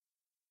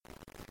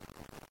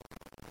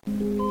What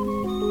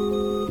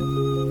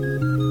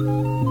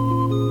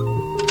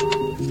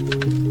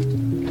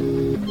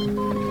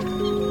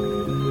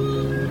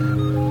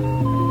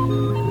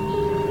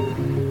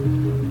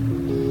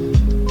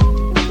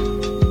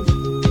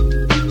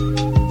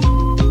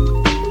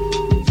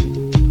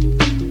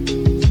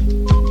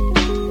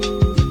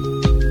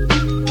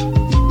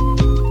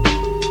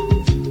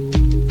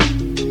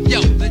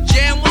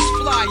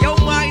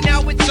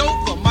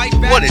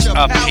is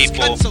up,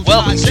 people?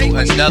 Welcome to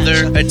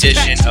another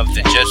edition of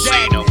the Just So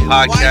You Know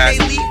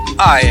podcast.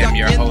 I am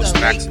your host,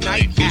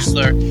 Maximilian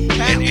Huesler,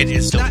 and it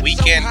is the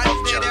weekend of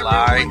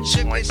July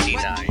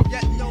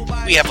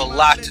 29th. We have a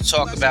lot to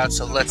talk about,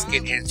 so let's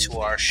get into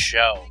our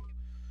show.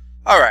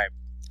 Alright,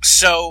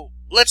 so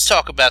let's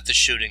talk about the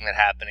shooting that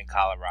happened in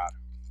Colorado.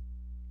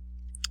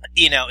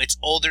 You know, it's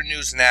older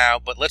news now,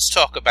 but let's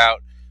talk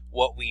about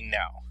what we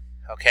know,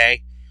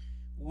 okay?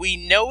 We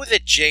know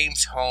that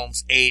James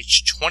Holmes,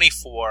 aged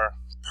 24,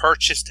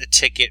 purchased a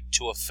ticket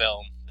to a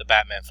film, the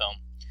Batman film,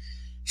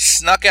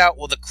 snuck out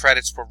while the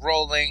credits were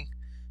rolling,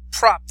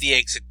 propped the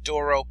exit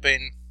door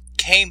open,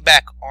 came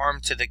back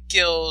armed to the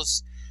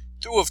gills,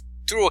 threw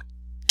a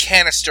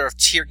canister of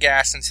tear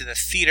gas into the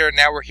theater.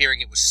 Now we're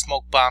hearing it was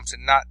smoke bombs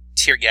and not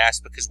tear gas,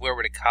 because where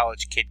would a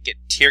college kid get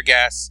tear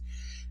gas?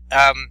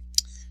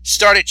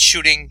 Started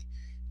shooting,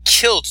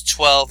 killed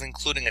 12,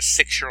 including a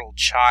 6-year-old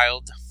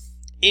child,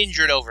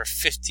 injured over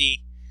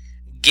 50,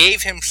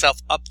 gave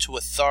himself up to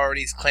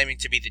authorities claiming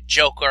to be the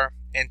Joker,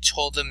 and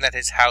told them that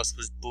his house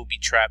was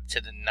booby-trapped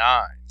to the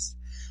nines.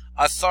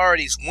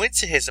 Authorities went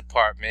to his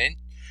apartment,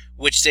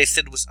 which they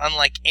said was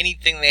unlike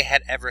anything they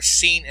had ever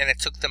seen, and it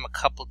took them a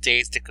couple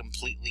days to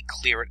completely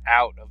clear it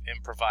out of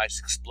improvised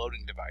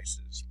exploding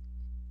devices.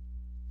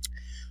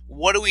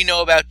 What do we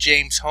know about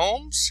James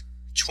Holmes?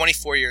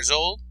 24 years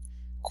old,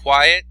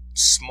 quiet,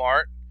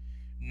 smart,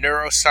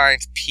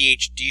 neuroscience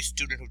PhD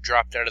student who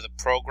dropped out of the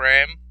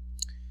program,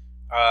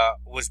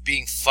 was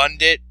being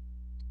funded.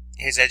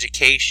 His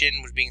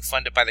education was being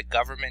funded by the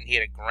government. He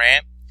had a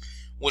grant.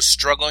 Was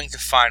struggling to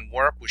find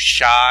work. Was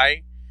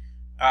shy.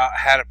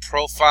 Had a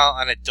profile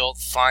on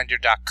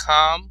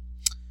adultfinder.com.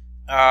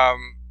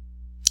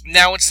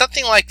 Now, when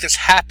something like this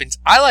happens,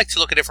 I like to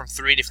look at it from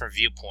 3 different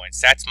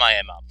viewpoints. That's my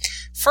MO.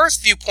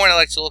 First viewpoint I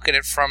like to look at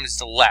it from is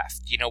the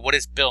left. You know, what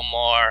is Bill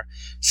Maher,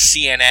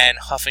 CNN,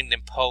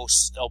 Huffington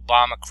Post,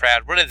 Obama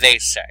crowd? What do they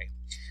say?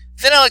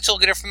 Then I like to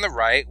look at it from the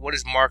right. What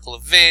is Mark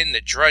Levin, the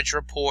Drudge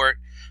Report,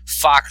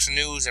 Fox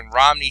News, and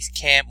Romney's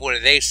camp? What are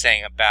they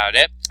saying about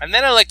it? And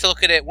then I like to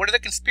look at it, what are the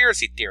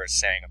conspiracy theorists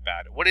saying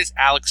about it? What is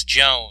Alex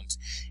Jones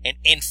and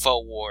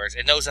InfoWars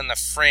and those on the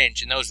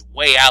fringe and those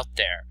way out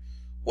there?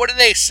 What are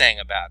they saying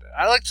about it?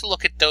 I like to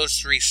look at those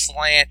three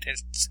slants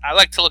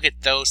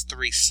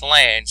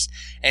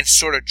and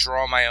sort of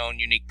draw my own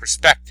unique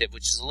perspective,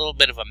 which is a little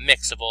bit of a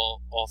mix of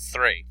all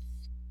three.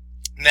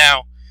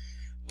 Now,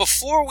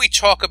 before we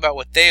talk about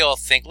what they all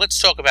think, let's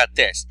talk about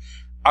this.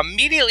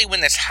 Immediately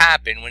when this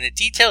happened, when the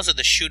details of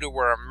the shooter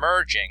were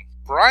emerging,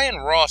 Brian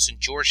Ross and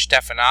George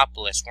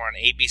Stephanopoulos were on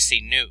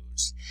ABC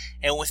News.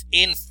 And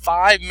within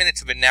 5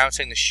 minutes of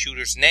announcing the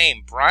shooter's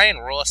name, Brian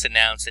Ross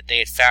announced that they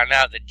had found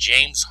out that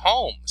James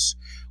Holmes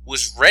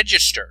was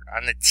registered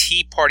on the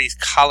Tea Party's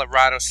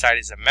Colorado side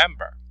as a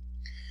member.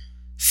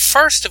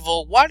 First of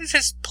all, why does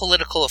his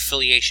political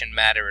affiliation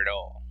matter at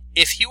all?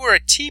 If he were a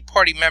Tea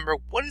Party member,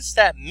 what does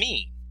that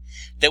mean?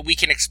 That we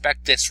can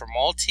expect this from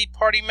all Tea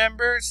Party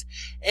members?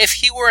 If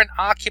he were an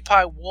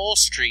Occupy Wall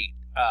Street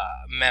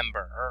member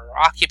or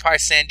Occupy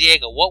San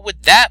Diego, what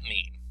would that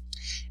mean?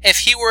 If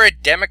he were a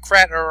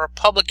Democrat or a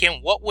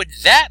Republican, what would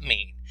that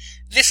mean?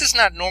 This is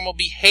not normal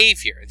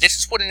behavior. This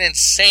is what an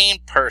insane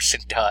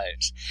person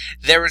does.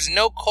 There is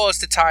no cause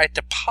to tie it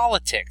to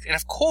politics. And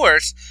of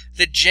course,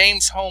 the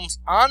James Holmes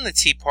on the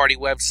Tea Party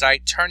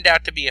website turned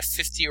out to be a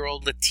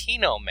 50-year-old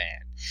Latino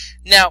man.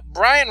 Now,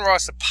 Brian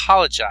Ross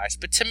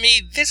apologized, but to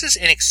me, this is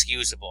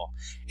inexcusable.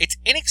 It's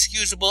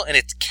inexcusable and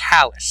it's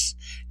callous.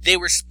 They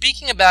were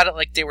speaking about it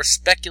like they were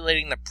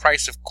speculating the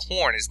price of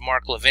corn, as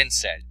Mark Levin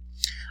said.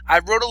 I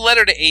wrote a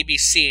letter to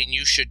ABC, and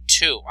you should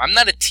too. I'm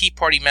not a Tea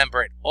Party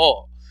member at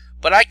all,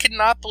 but I could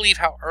not believe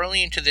how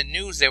early into the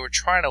news they were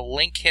trying to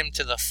link him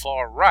to the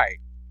far right.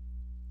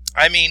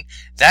 I mean,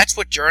 that's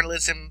what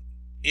journalism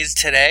is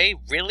today,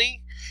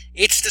 really?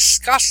 It's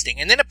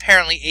disgusting. And then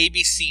apparently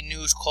ABC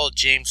News called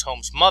James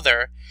Holmes'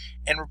 mother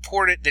and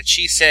reported that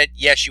she said,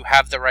 yes, you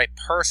have the right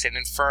person,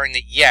 inferring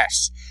that,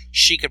 yes,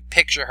 she could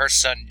picture her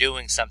son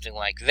doing something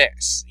like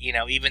this. You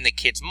know, even the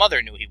kid's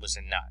mother knew he was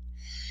a nut.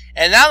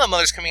 And now the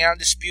mother's coming out and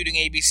disputing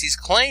ABC's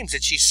claims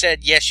that she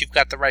said, yes, you've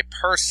got the right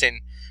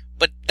person,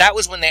 but that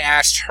was when they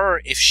asked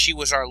her if she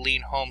was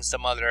Arlene Holmes, the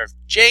mother of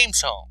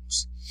James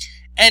Holmes.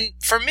 And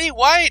for me,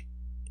 why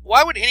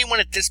would anyone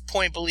at this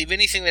point believe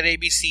anything that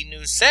ABC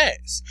News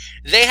says?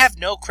 They have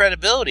no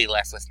credibility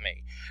left with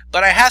me.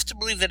 But I have to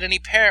believe that any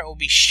parent will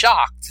be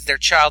shocked that their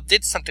child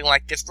did something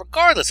like this,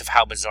 regardless of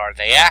how bizarre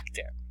they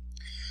acted.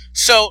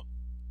 So,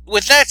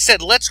 with that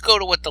said, let's go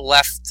to what the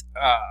left,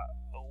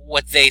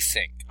 what they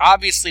think.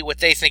 Obviously, what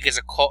they think is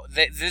a call.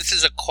 This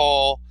is a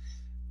call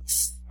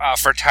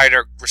for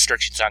tighter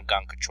restrictions on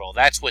gun control.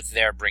 That's what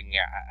they're bringing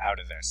out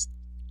of this.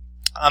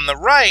 On the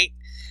right,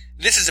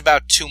 this is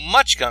about too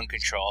much gun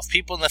control. If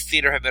people in the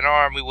theater had been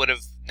armed, we would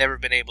have never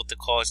been able to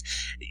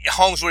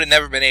Holmes would have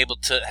never been able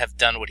to have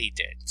done what he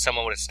did.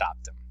 Someone would have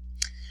stopped him.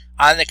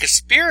 On the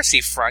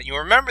conspiracy front, you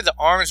remember the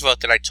arms vote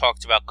that I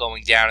talked about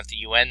going down at the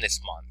UN this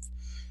month?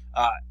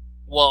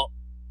 Well,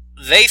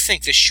 they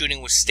think the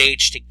shooting was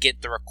staged to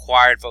get the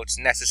required votes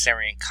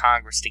necessary in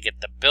Congress to get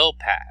the bill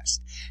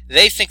passed.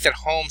 They think that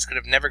Holmes could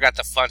have never got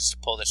the funds to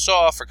pull this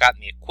off, or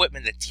gotten the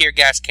equipment, the tear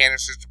gas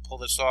canisters to pull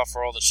this off,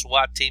 or all the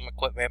SWAT team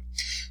equipment.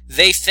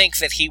 They think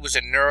that he was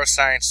a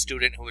neuroscience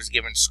student who was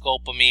given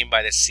scopolamine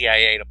by the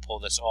CIA to pull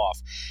this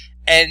off.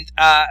 And,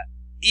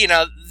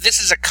 this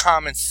is a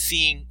common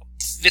theme.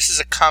 This is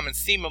a common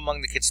theme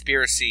among the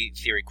conspiracy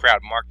theory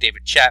crowd. Mark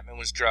David Chapman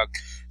was drugged.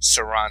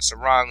 Saran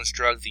was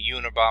drugged. The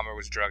Unabomber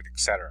was drugged,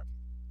 etc.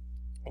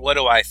 What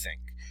do I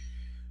think?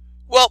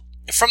 Well,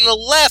 from the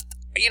left,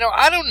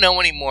 I don't know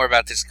any more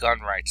about this gun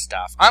rights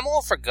stuff. I'm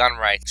all for gun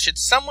rights. Should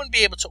someone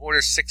be able to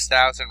order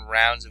 6,000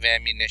 rounds of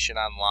ammunition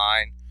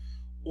online?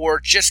 Or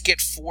just get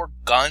 4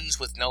 guns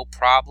with no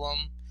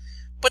problem?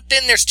 But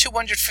then there's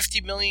 250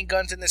 million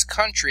guns in this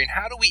country, and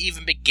how do we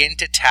even begin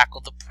to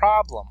tackle the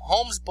problem?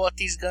 Holmes bought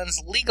these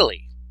guns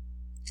legally.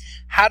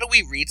 How do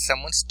we read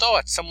someone's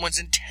thoughts, someone's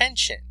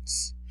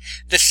intentions?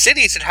 The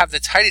cities that have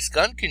the tightest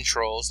gun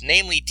controls,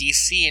 namely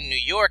D.C. and New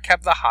York,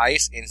 have the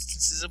highest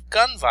instances of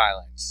gun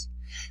violence.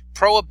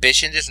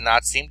 Prohibition does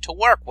not seem to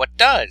work. What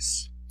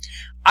does?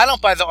 I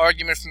don't buy the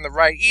argument from the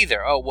right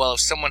either. Oh, well,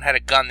 if someone had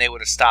a gun, they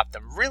would have stopped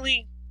them.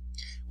 Really?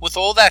 With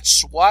all that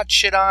SWAT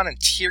shit on and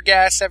tear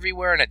gas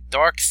everywhere in a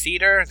dark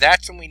theater,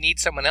 that's when we need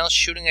someone else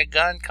shooting a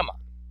gun? Come on.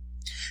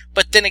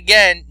 But then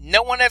again,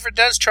 no one ever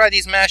does try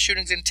these mass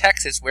shootings in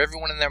Texas where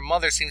everyone and their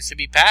mother seems to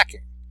be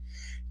packing.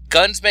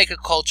 Guns make a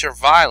culture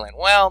violent.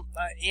 Well,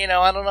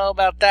 I don't know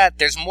about that.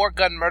 There's more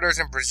gun murders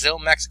in Brazil,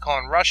 Mexico,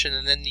 and Russia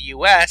than in the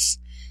U.S.,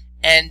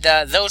 and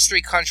those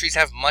 3 countries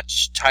have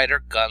much tighter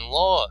gun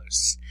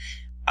laws.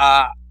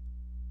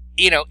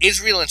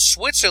 Israel and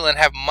Switzerland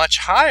have much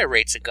higher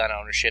rates of gun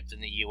ownership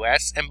than the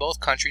U.S., and both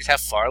countries have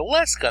far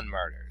less gun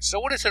murders. So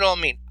what does it all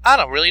mean? I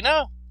don't really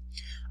know.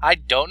 I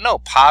don't know.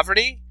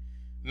 Poverty?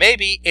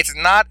 Maybe. It's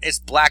not as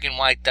black and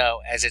white, though,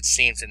 as it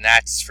seems, and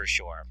that's for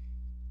sure.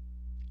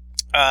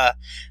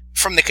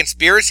 From the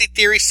conspiracy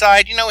theory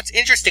side, it's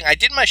interesting. I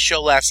did my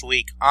show last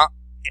week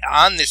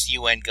on this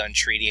UN gun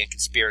treaty and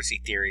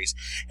conspiracy theories,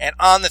 and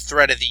on the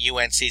threat of the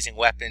UN seizing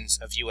weapons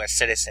of U.S.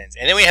 citizens.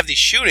 And then we have these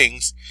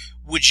shootings,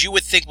 which you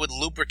would think would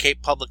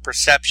lubricate public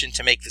perception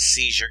to make the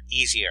seizure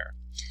easier.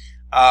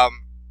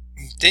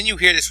 Then you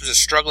hear this was a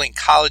struggling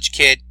college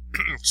kid,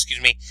 excuse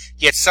me,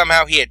 yet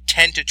somehow he had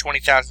 $10,000 to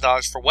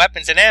 $20,000 for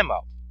weapons and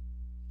ammo.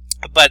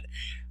 But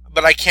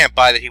I can't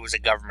buy that he was a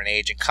government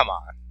agent. Come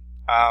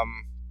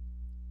on.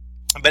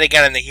 But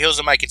again, in the heels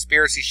of my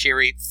conspiracy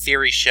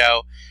theory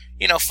show,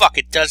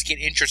 it does get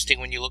interesting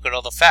when you look at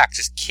all the facts.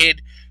 This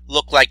kid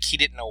looked like he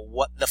didn't know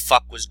what the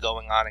fuck was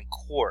going on in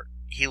court.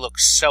 He looked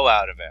so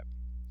out of it.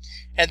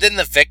 And then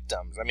the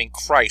victims. I mean,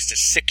 Christ, a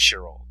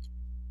 6-year-old.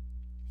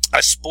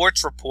 A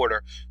sports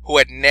reporter who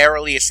had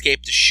narrowly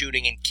escaped a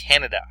shooting in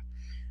Canada.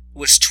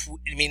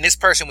 This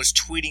person was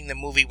tweeting the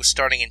movie was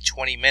starting in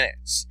 20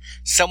 minutes.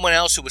 Someone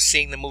else who was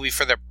seeing the movie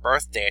for their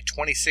birthday, a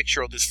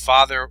 26-year-old whose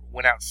father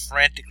went out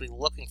frantically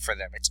looking for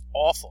them. It's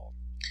awful.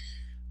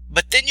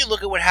 But then you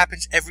look at what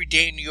happens every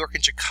day in New York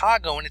and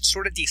Chicago, and it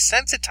sort of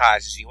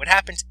desensitizes you. It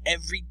happens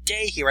every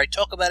day here. I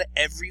talk about it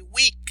every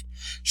week.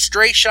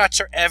 Stray shots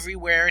are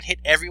everywhere and hit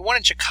everyone.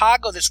 In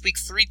Chicago this week,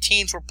 3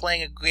 teens were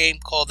playing a game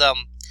called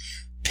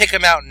Pick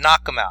 'em Out,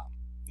 Knock 'em Out.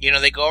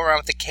 They go around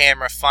with the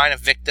camera, find a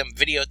victim,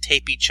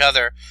 videotape each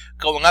other,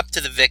 going up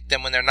to the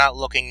victim when they're not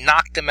looking,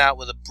 knock them out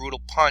with a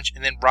brutal punch,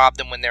 and then rob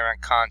them when they're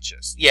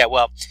unconscious. Yeah,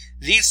 well,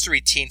 these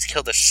 3 teens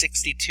killed a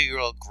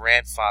 62-year-old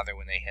grandfather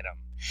when they hit him.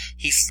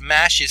 He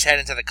smashed his head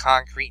into the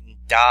concrete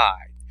and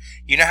died.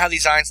 You know how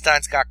these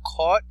Einsteins got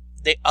caught?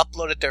 They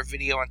uploaded their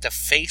video onto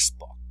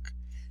Facebook.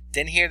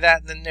 Didn't hear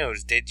that in the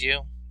news, did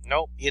you?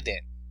 Nope, you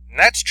didn't. And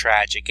that's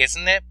tragic,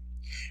 isn't it?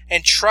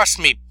 And trust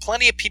me,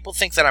 plenty of people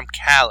think that I'm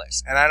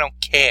callous, and I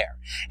don't care.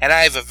 And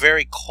I have a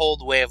very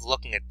cold way of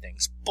looking at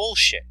things.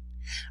 Bullshit.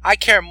 I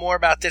care more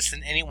about this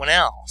than anyone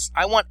else.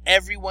 I want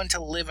everyone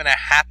to live in a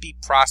happy,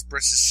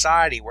 prosperous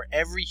society where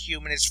every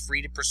human is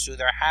free to pursue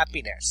their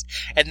happiness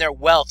and their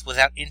wealth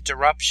without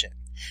interruption.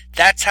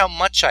 That's how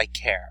much I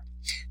care.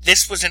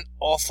 This was an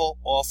awful,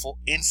 awful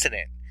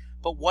incident.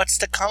 But what's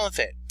to come of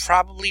it?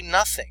 Probably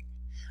nothing.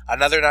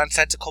 Another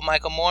nonsensical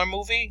Michael Moore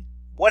movie?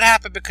 What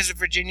happened because of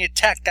Virginia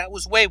Tech? That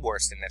was way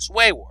worse than this.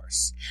 Way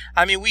worse.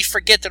 We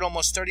forget that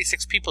almost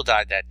 36 people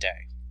died that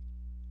day.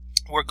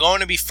 We're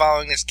going to be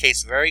following this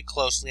case very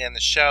closely on the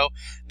show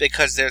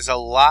because there's a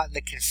lot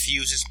that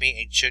confuses me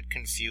and should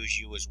confuse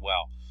you as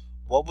well.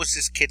 What was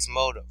this kid's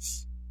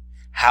motive?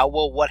 How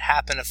will what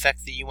happened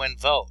affect the UN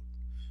vote?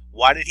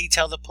 Why did he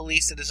tell the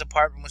police that his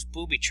apartment was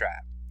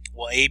booby-trapped?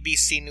 Will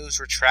ABC News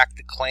retract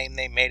the claim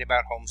they made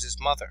about Holmes'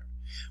 mother?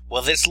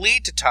 Will this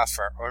lead to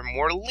tougher or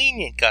more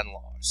lenient gun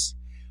laws?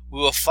 We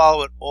will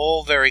follow it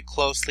all very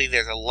closely.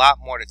 There's a lot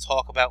more to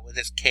talk about with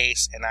this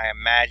case, and I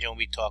imagine we'll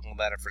be talking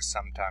about it for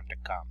some time to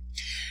come.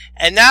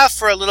 And now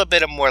for a little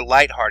bit of more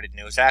lighthearted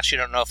news. I actually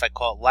don't know if I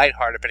call it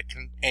lighthearted, but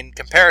in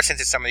comparison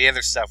to some of the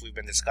other stuff we've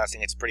been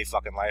discussing, it's pretty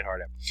fucking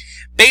lighthearted.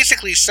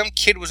 Basically, some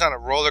kid was on a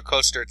roller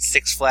coaster at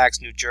Six Flags,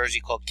 New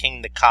Jersey called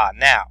Kingda.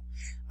 Now,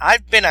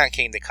 I've been on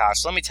Kingda,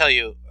 so let me tell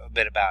you a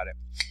bit about it.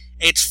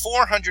 It's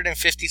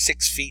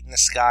 456 feet in the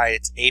sky at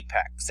its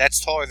apex.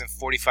 That's taller than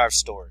 45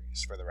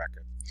 stories, for the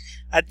record.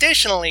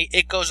 Additionally,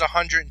 it goes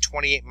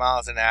 128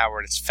 miles an hour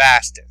at its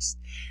fastest.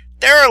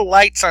 There are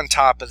lights on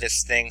top of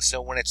this thing,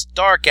 so when it's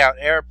dark out,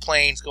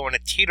 airplanes going to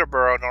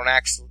Teterboro don't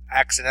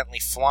accidentally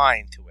fly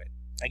into it.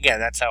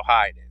 Again, that's how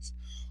high it is.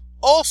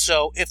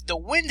 Also, if the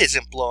wind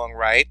isn't blowing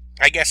right,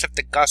 I guess if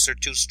the gusts are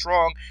too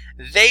strong,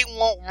 they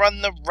won't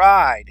run the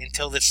ride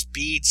until the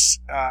speeds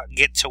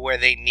get to where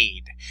they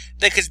need.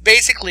 Because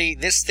basically,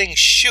 this thing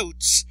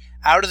shoots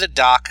out of the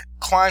dock,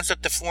 climbs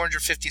up to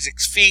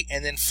 456 feet,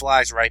 and then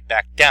flies right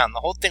back down. The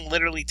whole thing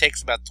literally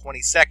takes about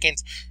 20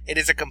 seconds. It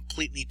is a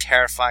completely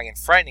terrifying and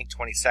frightening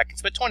 20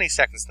 seconds, but 20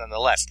 seconds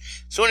nonetheless.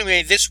 So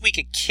anyway, this week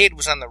a kid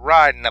was on the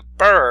ride, and a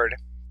bird,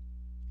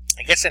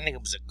 I think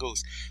it was a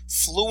goose,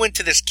 flew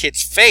into this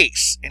kid's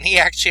face, and he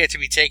actually had to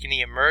be taken to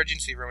the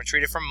emergency room and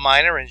treated for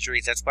minor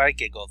injuries. That's why I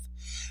giggled.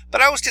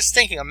 But I was just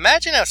thinking,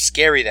 imagine how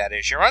scary that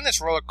is. You're on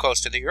this roller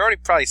coaster that you're already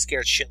probably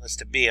scared shitless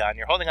to be on.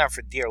 You're holding on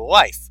for dear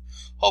life,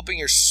 hoping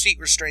your seat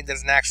restraint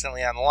doesn't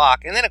accidentally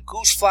unlock, and then a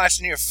goose flies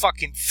into your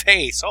fucking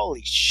face.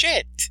 Holy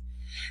shit.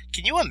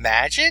 Can you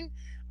imagine?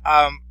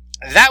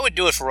 That would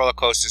do it for roller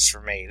coasters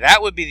for me.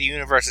 That would be the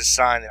universe's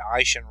sign that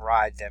I shouldn't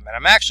ride them, and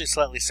I'm actually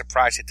slightly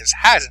surprised that this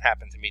hasn't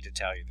happened to me, to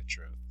tell you the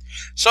truth.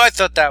 So I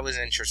thought that was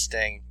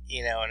interesting,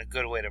 and a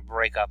good way to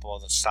break up all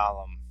the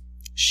solemn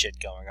shit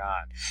going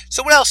on.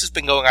 So what else has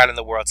been going on in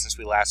the world since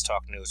we last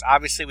talked news?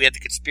 Obviously, we had the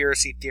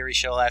Conspiracy Theory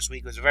show last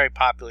week. It was a very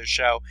popular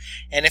show,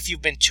 and if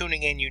you've been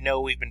tuning in, you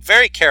know we've been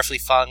very carefully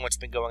following what's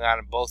been going on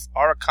in both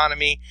our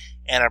economy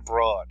and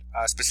abroad,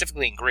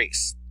 specifically in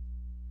Greece.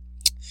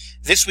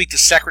 This week, the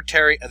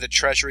Secretary of the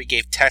Treasury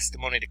gave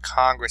testimony to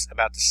Congress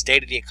about the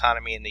state of the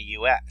economy in the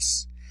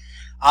U.S.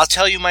 I'll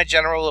tell you my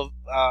general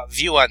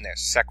view on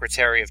this,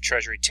 Secretary of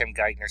Treasury Tim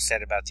Geithner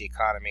said about the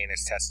economy in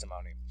his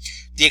testimony.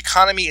 The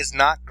economy is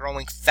not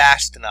growing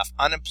fast enough.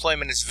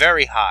 Unemployment is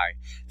very high.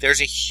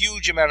 There's a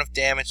huge amount of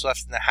damage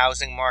left in the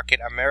housing market.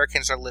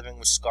 Americans are living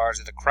with scars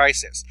of the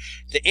crisis.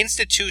 The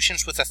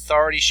institutions with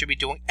authority should be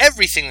doing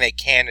everything they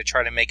can to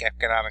try to make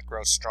economic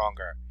growth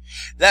stronger.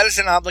 That is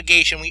an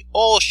obligation we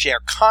all share.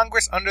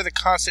 Congress, under the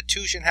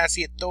Constitution, has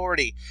the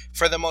authority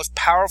for the most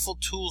powerful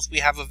tools we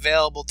have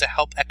available to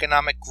help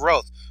economic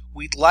growth.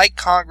 We'd like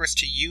Congress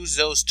to use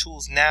those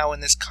tools now in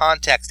this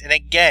context. And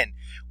again,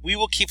 we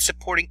will keep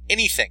supporting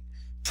anything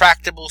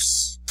practical,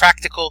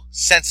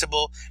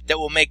 sensible, that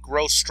will make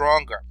growth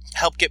stronger,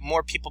 help get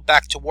more people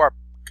back to work,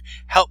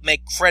 help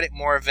make credit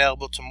more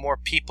available to more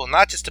people,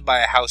 not just to buy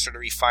a house or to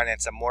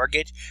refinance a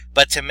mortgage,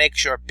 but to make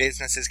sure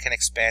businesses can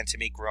expand to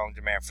meet growing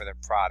demand for their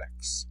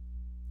products.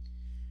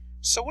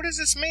 So what does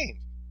this mean?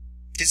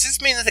 Does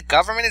this mean that the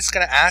government is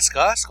going to ask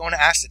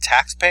the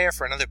taxpayer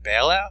for another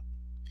bailout?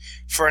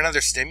 For another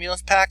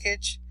stimulus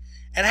package?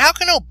 And how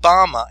can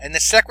Obama and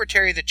the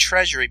Secretary of the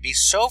Treasury be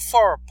so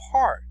far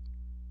apart?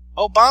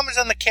 Obama's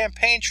on the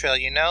campaign trail,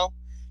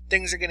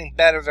 Things are getting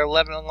better. They're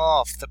leveling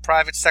off. The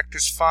private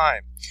sector's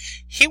fine.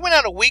 He went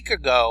out a week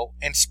ago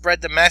and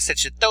spread the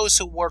message that those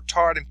who worked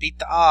hard and beat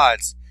the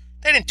odds,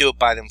 they didn't do it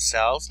by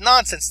themselves.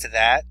 Nonsense to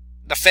that.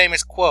 The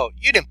famous quote,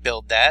 "You didn't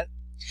build that."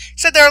 He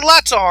said there are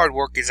lots of hard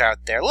workers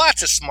out there,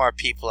 lots of smart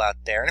people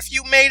out there, and if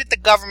you made it, the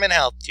government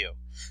helped you.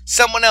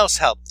 Someone else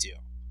helped you.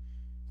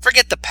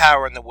 Forget the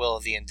power and the will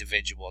of the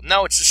individual.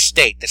 No, it's the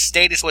state. The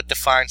state is what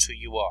defines who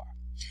you are.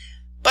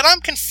 But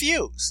I'm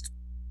confused.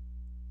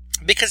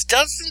 Because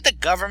doesn't the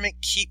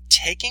government keep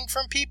taking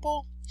from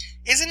people?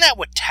 Isn't that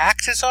what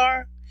taxes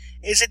are?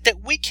 Is it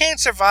that we can't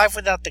survive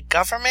without the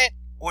government,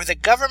 or the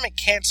government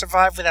can't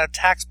survive without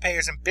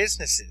taxpayers and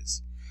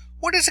businesses?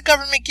 What does the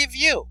government give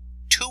you?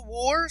 2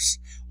 wars?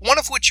 One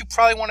of which you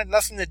probably wanted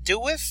nothing to do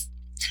with?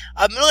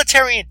 A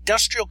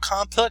military-industrial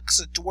complex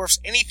that dwarfs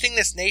anything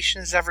this nation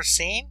has ever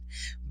seen?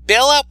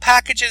 Bailout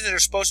packages that are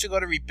supposed to go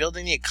to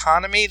rebuilding the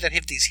economy that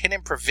have these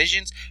hidden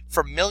provisions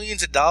for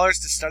millions of dollars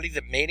to study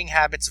the mating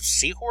habits of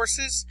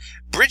seahorses?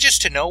 Bridges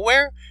to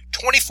nowhere?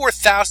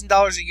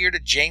 $24,000 a year to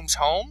James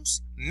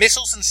Holmes?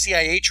 Missiles and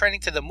CIA training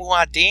to the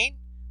Mujahideen?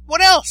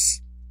 What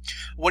else?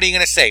 What are you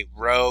going to say?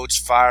 Roads,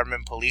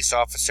 firemen, police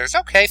officers?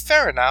 Okay,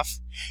 fair enough.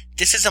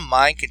 This is a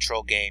mind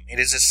control game. It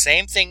is the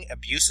same thing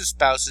abusive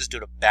spouses do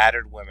to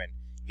battered women.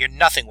 You're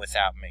nothing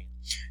without me.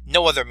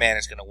 No other man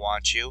is going to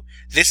want you.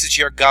 This is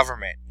your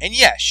government. And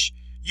yes,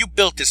 you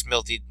built this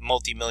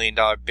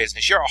multi-million-dollar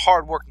business. You're a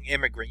hard-working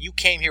immigrant. You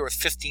came here with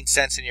 15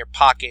 cents in your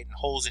pocket and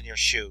holes in your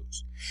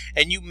shoes.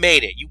 And you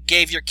made it. You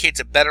gave your kids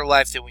a better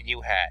life than when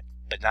you had.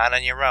 But not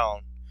on your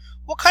own.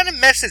 What kind of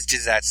message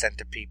does that send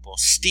to people?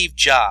 Steve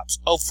Jobs,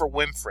 Oprah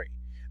Winfrey,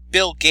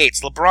 Bill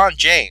Gates, LeBron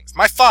James,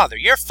 my father,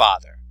 your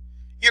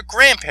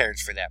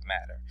grandparents for that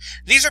matter.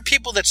 These are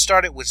people that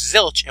started with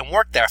zilch and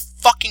worked their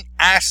fucking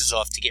asses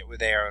off to get where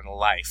they are in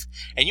life.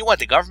 And you want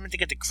the government to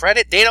get the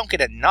credit? They don't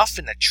get enough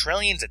in the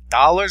trillions of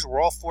dollars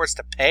we're all forced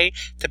to pay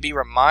to be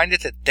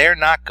reminded that they're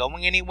not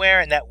going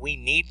anywhere and that we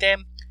need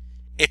them?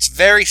 It's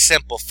very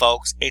simple,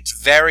 folks. It's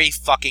very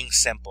fucking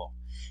simple.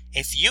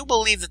 If you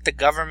believe that the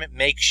government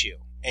makes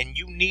you and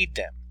you need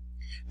them,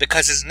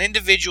 because as an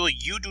individual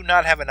you do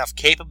not have enough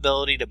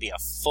capability to be a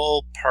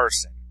full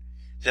person,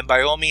 then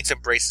by all means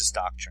embrace this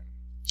doctrine.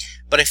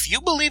 But if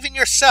you believe in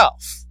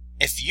yourself,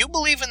 if you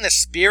believe in the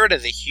spirit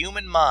of the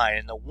human mind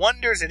and the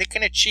wonders that it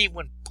can achieve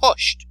when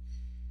pushed,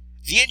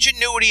 the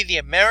ingenuity of the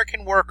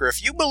American worker,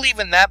 if you believe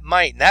in that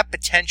might and that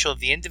potential of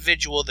the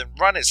individual, then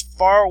run as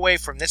far away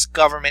from this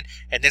government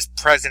and this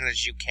president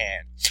as you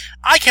can.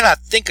 I cannot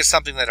think of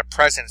something that a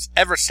president has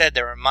ever said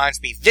that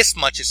reminds me this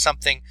much of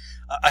something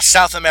a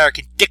South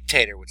American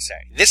dictator would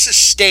say. This is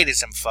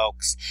statism,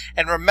 folks.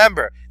 And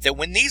remember that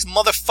when these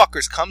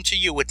motherfuckers come to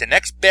you with the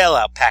next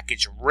bailout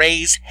package,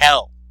 raise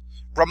hell.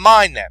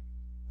 Remind them,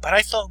 but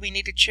I thought we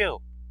needed you.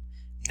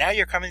 Now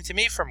you're coming to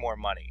me for more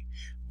money.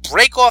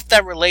 Break off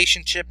that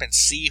relationship and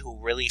see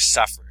who really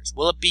suffers.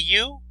 Will it be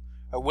you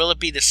or will it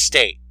be the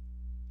state?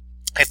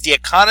 If the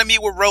economy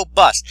were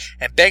robust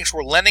and banks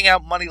were lending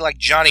out money like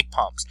Johnny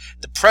Pumps,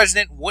 the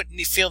president wouldn't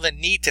feel the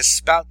need to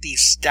spout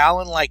these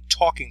Stalin-like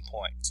talking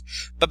points.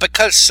 But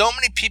because so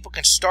many people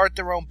can start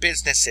their own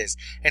businesses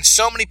and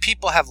so many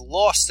people have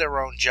lost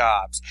their own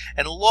jobs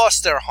and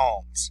lost their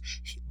homes,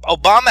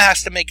 Obama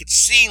has to make it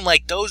seem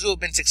like those who have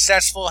been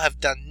successful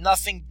have done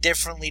nothing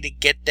differently to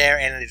get there,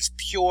 and it is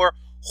pure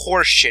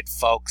horseshit,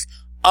 folks.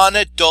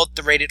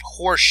 Unadulterated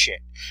horseshit.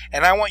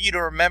 And I want you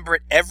to remember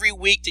it every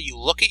week that you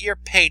look at your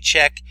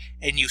paycheck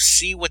and you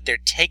see what they're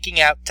taking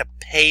out to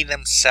pay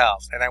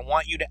themselves. And I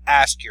want you to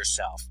ask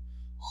yourself,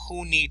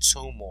 who needs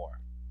who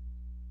more?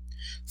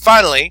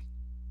 Finally,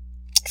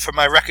 for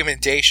my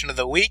recommendation of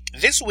the week,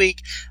 this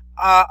week,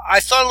 I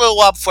thought a little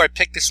while before I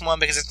picked this one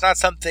because it's not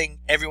something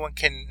everyone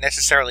can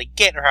necessarily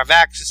get or have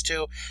access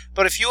to.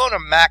 But if you own a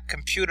Mac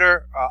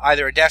computer,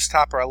 either a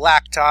desktop or a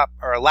laptop,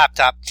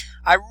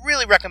 I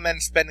really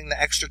recommend spending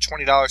the extra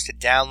 $20 to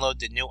download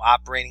the new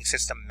operating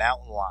system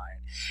Mountain Lion.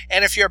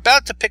 And if you're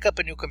about to pick up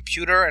a new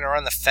computer and are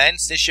on the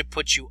fence, this should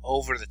put you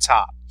over the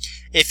top.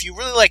 If you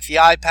really like the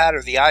iPad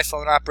or the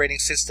iPhone operating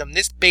system,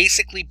 this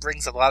basically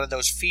brings a lot of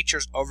those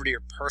features over to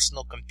your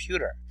personal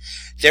computer.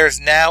 There's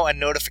now a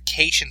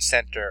notification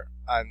center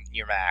on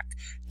your Mac.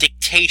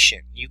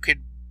 Dictation. You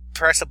could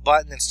press a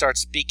button and start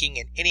speaking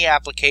in any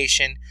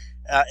application,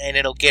 and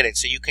it'll get it.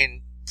 So you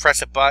can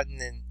press a button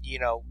and,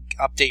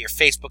 update your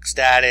Facebook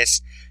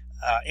status,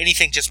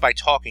 anything just by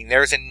talking.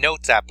 There's a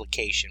notes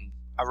application,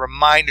 a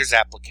reminders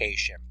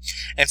application,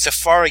 and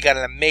Safari got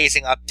an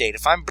amazing update.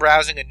 If I'm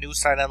browsing a news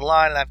site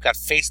online and I've got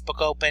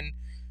Facebook open,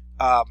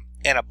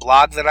 and a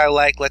blog that I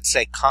like, let's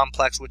say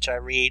Complex, which I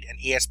read, and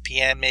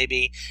ESPN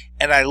maybe,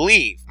 and I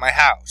leave my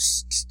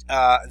house,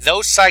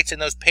 those sites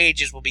and those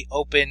pages will be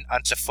open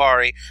on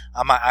Safari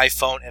on my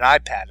iPhone and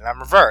iPad. And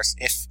I'm reverse.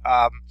 If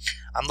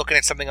I'm looking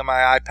at something on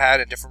my iPad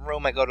in a different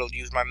room, I go to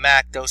use my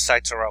Mac, those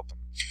sites are open.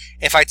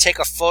 If I take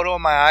a photo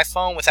on my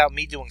iPhone without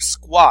me doing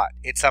squat,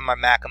 it's on my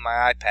Mac and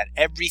my iPad.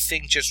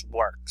 Everything just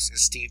works,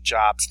 as Steve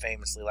Jobs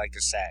famously liked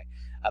to say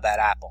about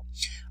Apple.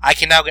 I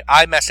can now get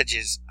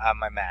iMessages on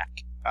my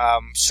Mac.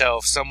 So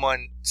if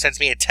someone sends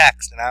me a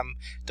text and I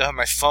don't have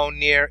my phone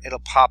near, it'll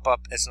pop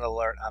up as an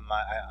alert on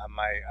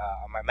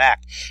my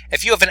Mac.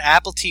 If you have an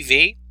Apple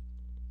TV,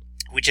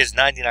 which is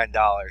 $99,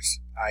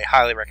 I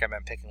highly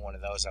recommend picking one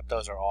of those up.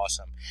 Those are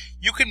awesome.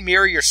 You can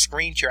mirror your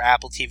screen to your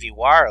Apple TV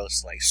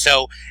wirelessly.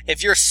 So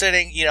if you're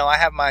sitting, I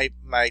have my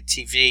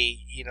TV,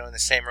 in the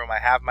same room I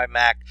have my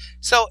Mac.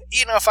 So,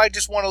 if I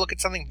just want to look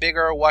at something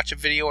bigger or watch a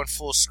video on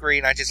full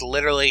screen, I just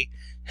literally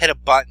hit a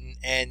button,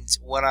 and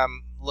when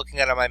I'm looking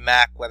at it on my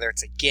Mac, whether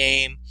it's a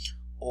game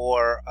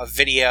or a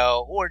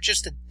video or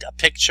just a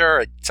picture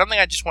or something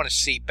I just want to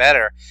see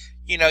better,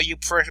 you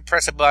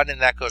press a button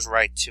and that goes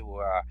right to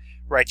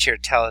your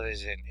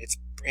television.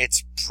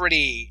 It's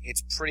pretty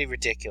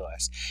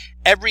ridiculous.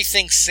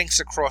 Everything syncs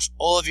across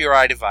all of your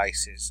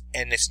iDevices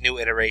in this new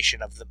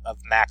iteration of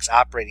Mac's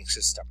operating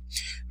system.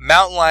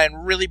 Mountain Lion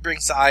really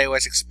brings the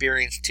iOS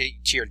experience to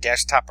your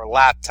desktop or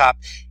laptop.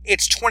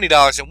 It's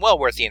 $20 and well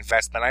worth the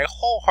investment. I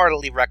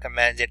wholeheartedly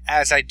recommend it,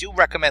 as I do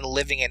recommend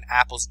living in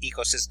Apple's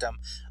ecosystem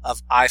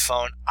of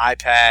iPhone,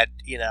 iPad,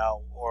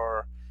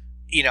 or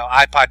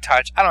iPod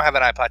Touch. I don't have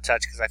an iPod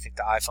Touch because I think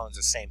the iPhone's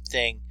the same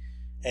thing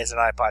as an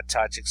iPod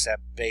Touch,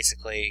 except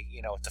basically,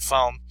 with the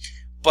phone.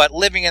 But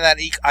living in that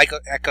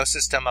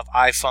ecosystem of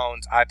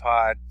iPhones,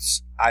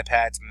 iPods,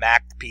 iPads,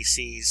 Mac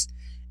PCs,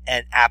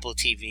 and Apple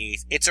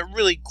TVs, it's a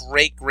really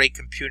great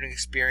computing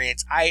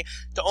experience.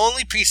 The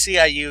only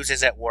PC I use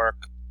is at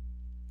work.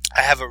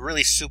 I have a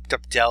really souped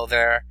up Dell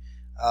there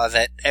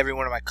that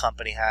everyone in my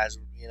company has.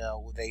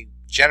 They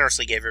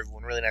generously gave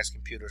everyone really nice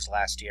computers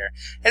last year.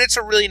 And it's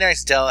a really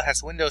nice Dell. It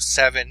has Windows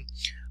 7.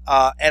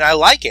 And I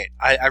like it.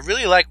 I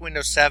really like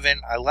Windows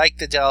 7. I like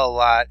the Dell a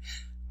lot.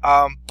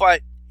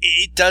 But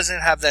it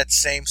doesn't have that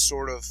same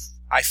sort of,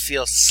 I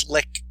feel,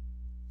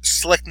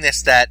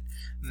 slickness that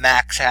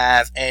Macs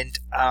have. And,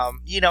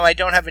 I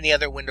don't have any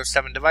other Windows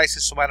 7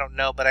 devices, so I don't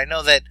know. But I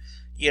know that,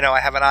 I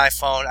have an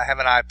iPhone, I have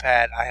an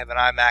iPad, I have an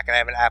iMac, and I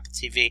have an Apple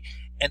TV.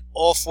 And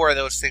all four of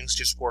those things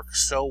just work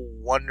so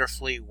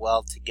wonderfully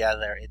well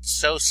together. It's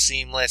so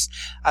seamless.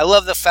 I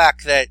love the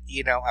fact that,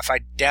 if I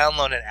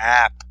download an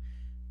app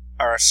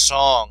or a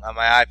song on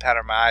my iPad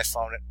or my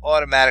iPhone, it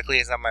automatically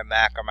is on my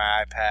Mac or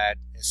my iPad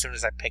as soon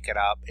as I pick it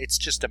up. It's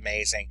just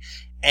amazing.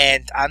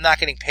 And I'm not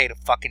getting paid a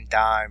fucking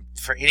dime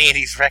for any of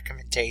these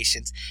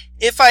recommendations.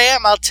 If I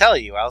am, I'll tell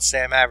you. I'll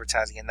say I'm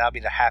advertising, and that'll be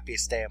the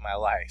happiest day of my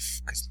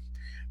life. Because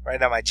right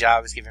now my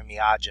job is giving me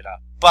agita.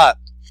 But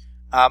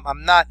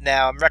I'm not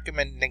now. I'm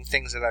recommending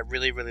things that I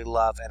really, really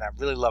love, and I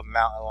really love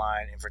Mountain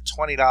Lion. And for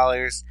 $20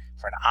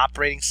 for an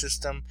operating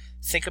system,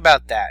 think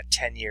about that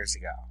 10 years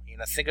ago.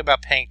 Think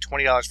about paying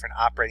 $20 for an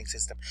operating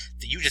system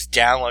that you just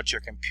download to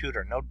your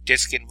computer. No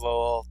disk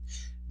involved,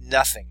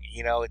 nothing.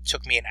 It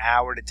took me an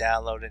hour to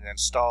download and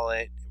install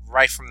it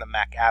right from the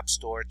Mac App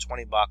Store.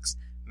 $20,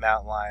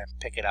 Mountain Lion,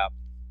 pick it up.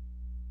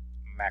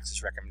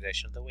 Max's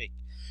recommendation of the week.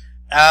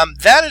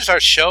 That is our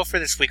show for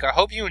this week. I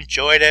hope you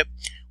enjoyed it.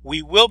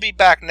 We will be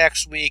back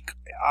next week.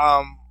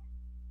 I'm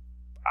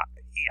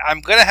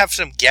going to have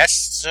some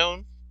guests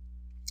soon.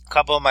 A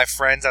couple of my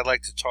friends I'd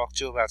like to talk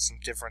to about some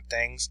different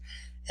things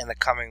in the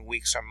coming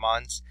weeks or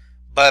months.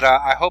 But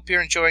I hope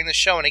you're enjoying the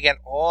show. And again,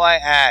 all I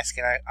ask,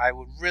 and I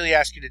would really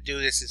ask you to do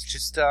this, is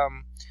just,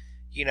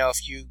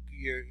 if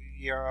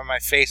you're on my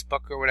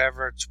Facebook or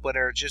whatever,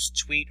 Twitter, just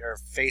tweet or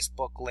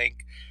Facebook link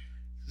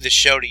the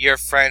show to your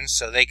friends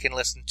so they can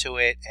listen to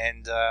it.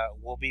 And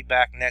we'll be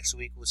back next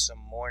week with some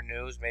more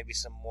news, maybe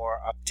some more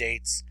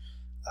updates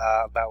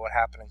about what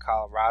happened in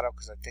Colorado,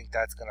 because I think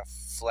that's going to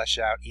flesh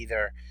out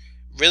either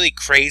really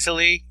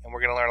crazily, and we're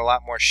going to learn a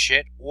lot more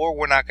shit, or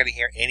we're not going to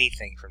hear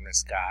anything from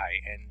this guy.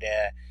 And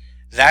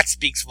that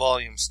speaks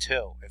volumes,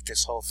 too. If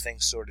this whole thing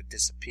sort of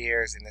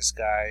disappears and this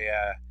guy,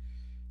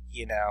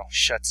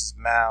 shuts his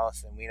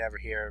mouth and we never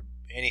hear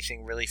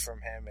anything really from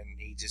him and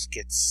he just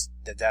gets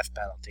the death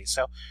penalty.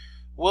 So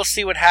we'll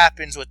see what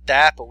happens with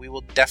that, but we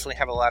will definitely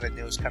have a lot of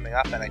news coming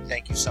up, and I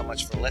thank you so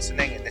much for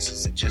listening. And this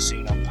is a Just So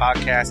You Know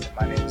podcast, and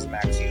my name is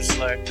Max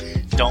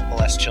Usler. Don't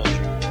molest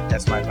children.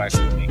 That's my advice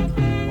for